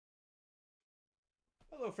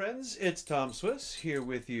Hello, friends. It's Tom Swiss here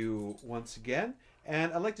with you once again,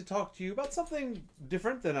 and I'd like to talk to you about something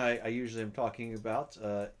different than I usually am talking about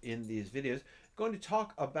in these videos. I'm going to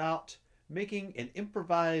talk about making an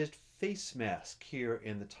improvised face mask here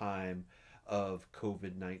in the time of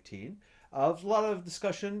COVID-19. There's a lot of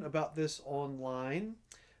discussion about this online.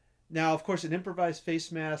 Now, of course, an improvised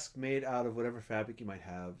face mask made out of whatever fabric you might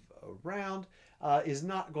have around is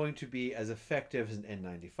not going to be as effective as an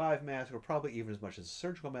N95 mask or probably even as much as a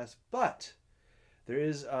surgical mask. But there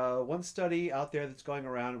is one study out there that's going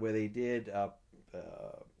around where they did a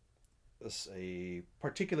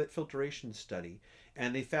particulate filtration study,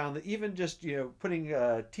 and they found that even just putting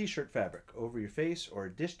a t-shirt fabric over your face or a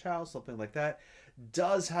dish towel, something like that,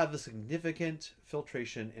 does have a significant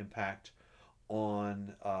filtration impact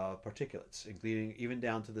on particulates, including even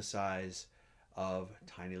down to the size of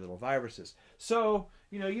tiny little viruses. So,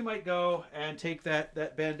 you might go and take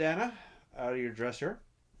that bandana out of your dresser,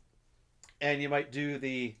 and you might do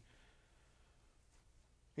the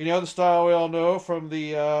style we all know from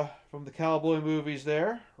the cowboy movies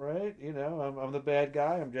there, right? I'm the bad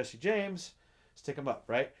guy. I'm Jesse James. Stick them up,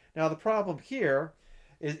 right? Now the problem here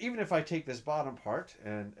is even if I take this bottom part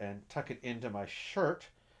and tuck it into my shirt,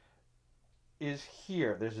 is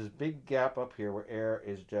here. There's this big gap up here where air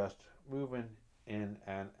is just moving in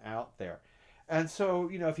and out there. And so,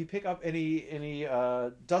 if you pick up any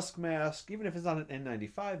dusk mask, even if it's not an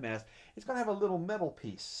N95 mask, it's going to have a little metal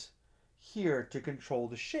piece here to control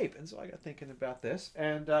the shape. And so I got thinking about this,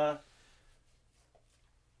 and I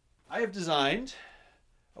have designed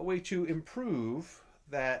a way to improve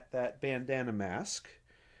that bandana mask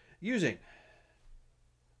using.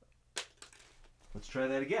 Let's try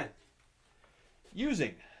that again.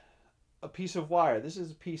 Using a piece of wire. This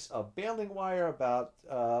is a piece of baling wire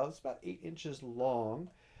it's about 8 inches long.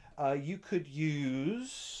 You could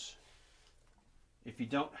use, if you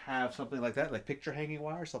don't have something like that, like picture hanging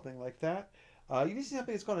wire, something like that. You need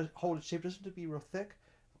something that's going to hold its shape. It doesn't have to be real thick.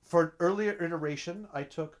 For an earlier iteration, I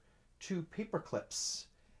took 2 paper clips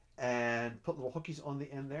and put little hookies on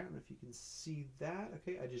the end there. I don't know if you can see that.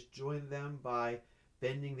 Okay, I just joined them by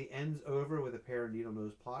bending the ends over with a pair of needle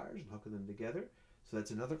nose pliers and hooking them together. So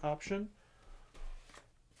that's another option.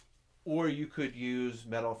 Or you could use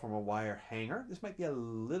metal from a wire hanger. This might be a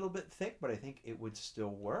little bit thick, but I think it would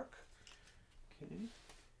still work. Okay.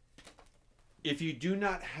 If you do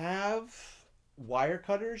not have wire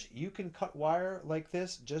cutters, you can cut wire like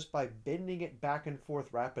this just by bending it back and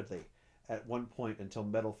forth rapidly at one point until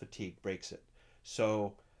metal fatigue breaks it.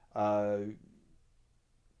 So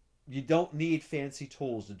you don't need fancy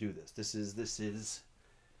tools to do this. This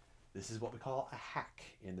is what we call a hack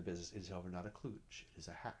in the business. It is, however, not a kludge. It is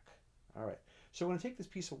a hack. All right. So we're going to take this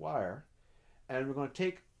piece of wire, and we're going to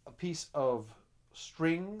take a piece of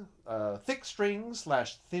string, thick string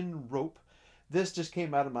slash thin rope. This just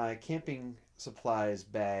came out of my camping supplies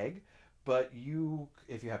bag, but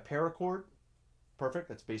if you have paracord, perfect.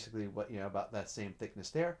 That's basically what, about that same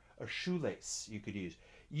thickness there. A shoelace you could use.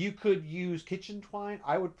 You could use kitchen twine.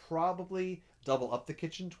 I would probably double up the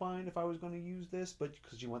kitchen twine if I was going to use this, but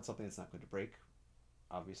because you want something that's not going to break,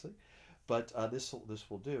 obviously. But this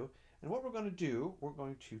will do. And what we're going to do, we're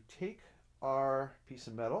going to take our piece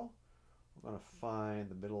of metal. We're going to find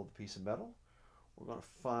the middle of the piece of metal. We're going to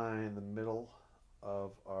find the middle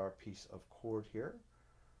of our piece of cord here.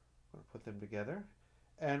 We're going to put them together.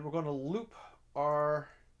 And we're going to loop our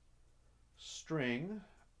string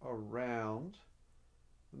around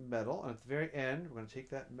the metal. And at the very end, we're going to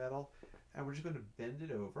take that metal and we're just going to bend it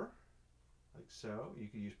over like so. You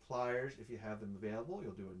can use pliers if you have them available.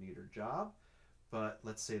 You'll do a neater job. But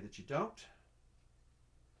let's say that you don't.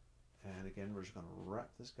 And again, we're just going to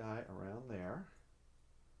wrap this guy around there.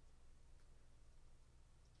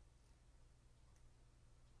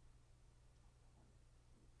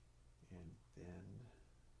 And bend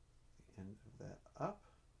the end of that up.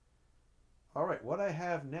 All right, what I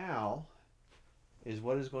have now is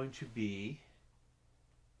what is going to be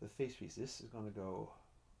the face piece. This is going to go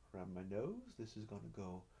around my nose. This is going to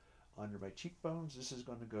go under my cheekbones. This is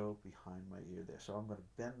going to go behind my ear there. So I'm going to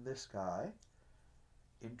bend this guy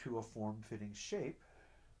into a form-fitting shape.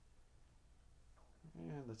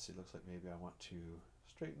 And let's see, looks like maybe I want to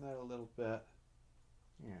straighten that a little bit.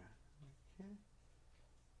 Yeah. Okay.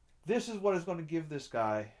 This is what is going to give this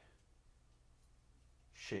guy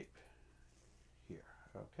shape here.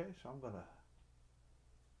 Okay, so I'm going to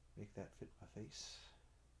make that fit my face.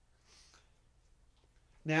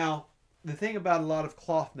 Now, the thing about a lot of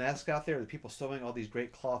cloth masks out there, the people sewing all these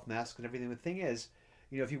great cloth masks and everything, the thing is,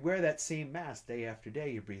 if you wear that same mask day after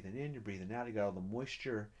day, you're breathing in, you're breathing out, you got all the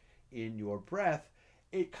moisture in your breath,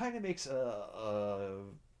 it kind of makes a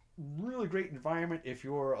really great environment if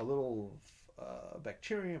you're a little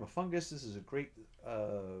bacterium, a fungus. This is a great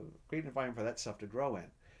environment for that stuff to grow in.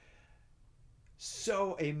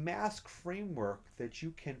 So a mask framework that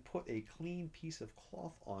you can put a clean piece of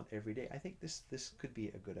cloth on every day. I think this could be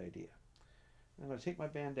a good idea. I'm going to take my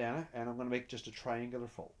bandana and I'm going to make just a triangular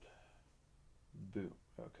fold. Boom.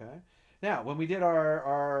 Okay. Now, when we did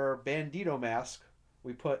our bandito mask,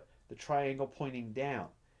 we put the triangle pointing down.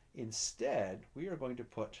 Instead, we are going to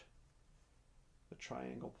put the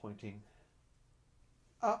triangle pointing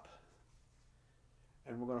up,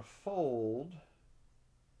 and we're going to fold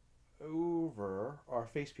over our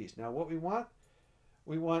face piece. Now, what we want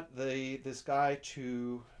this guy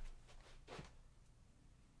to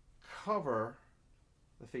cover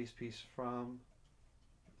the face piece from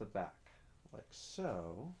the back, like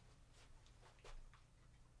so.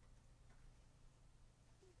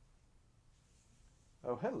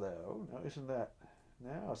 Oh, hello. Now, isn't that...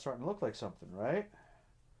 Now it's starting to look like something, right?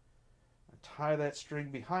 I tie that string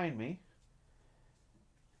behind me.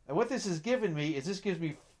 And what this has given me is this gives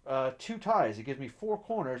me two ties. It gives me four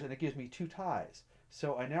corners, and it gives me two ties.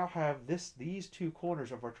 So I now have these two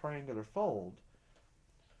corners of our triangular fold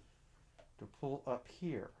to pull up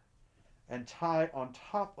here and tie on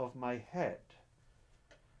top of my head,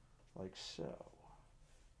 like so.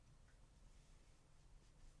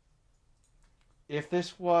 If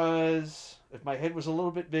my head was a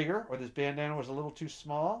little bit bigger, or this bandana was a little too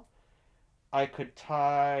small, I could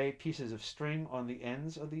tie pieces of string on the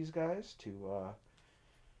ends of these guys to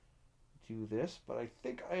do this, but I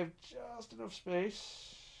think I have just enough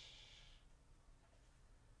space.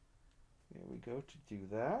 There we go to do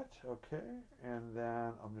that. Okay, and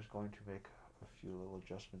then I'm just going to make a few little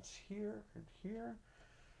adjustments here and here.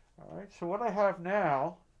 All right, so what I have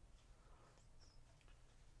now,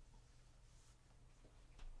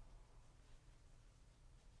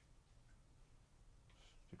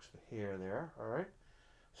 fix the hair there. All right,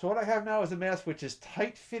 so what I have now is a mask which is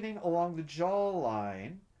tight fitting along the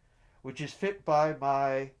jawline, which is fit by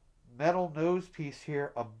my metal nose piece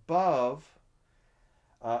here above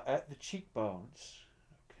at the cheekbones.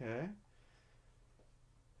 Okay.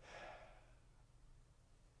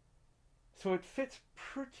 So it fits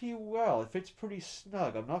pretty well. It fits pretty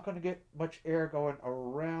snug. I'm not going to get much air going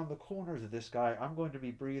around the corners of this guy. I'm going to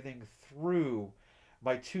be breathing through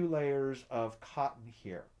my two layers of cotton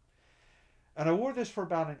here. And I wore this for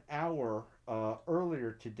about an hour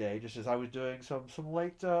earlier today, just as I was doing some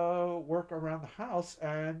late work around the house.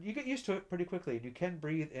 And you get used to it pretty quickly, and you can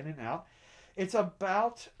breathe in and out. It's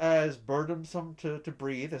about as burdensome to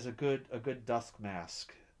breathe as a good dust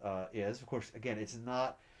mask is. Of course, again, it's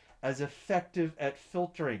not as effective at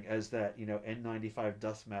filtering as that N95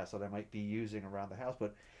 dust mask that I might be using around the house.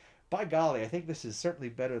 But by golly, I think this is certainly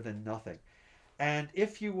better than nothing. And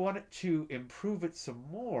if you wanted to improve it some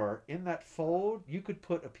more, in that fold, you could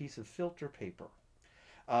put a piece of filter paper.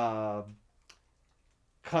 Um,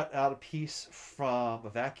 Cut out a piece from a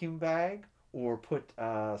vacuum bag or put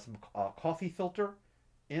some coffee filter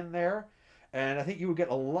in there. And I think you would get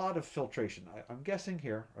a lot of filtration. I'm guessing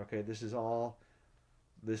here. Okay, this is all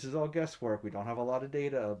guesswork. We don't have a lot of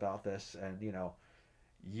data about this. And,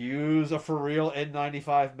 use a for real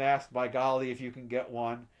N95 mask, by golly, if you can get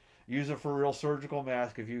one. Use a for real surgical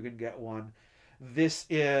mask if you can get one. This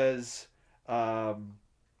is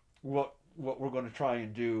what we're going to try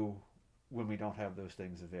and do when we don't have those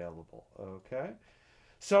things available. Okay?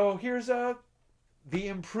 So here's the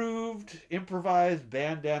improved, improvised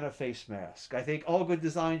bandana face mask. I think all good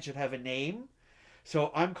designs should have a name.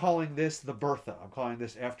 So I'm calling this the Bertha. I'm calling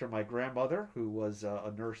this after my grandmother, who was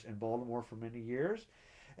a nurse in Baltimore for many years.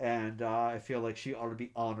 And I feel like she ought to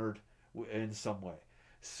be honored in some way.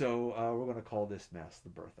 So we're going to call this mask the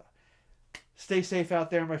Bertha. Stay safe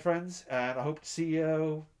out there, my friends. And I hope to see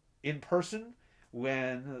you in person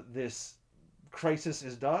when this crisis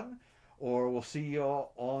is done. Or we'll see you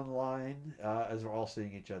all online as we're all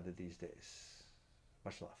seeing each other these days.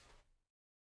 Much love.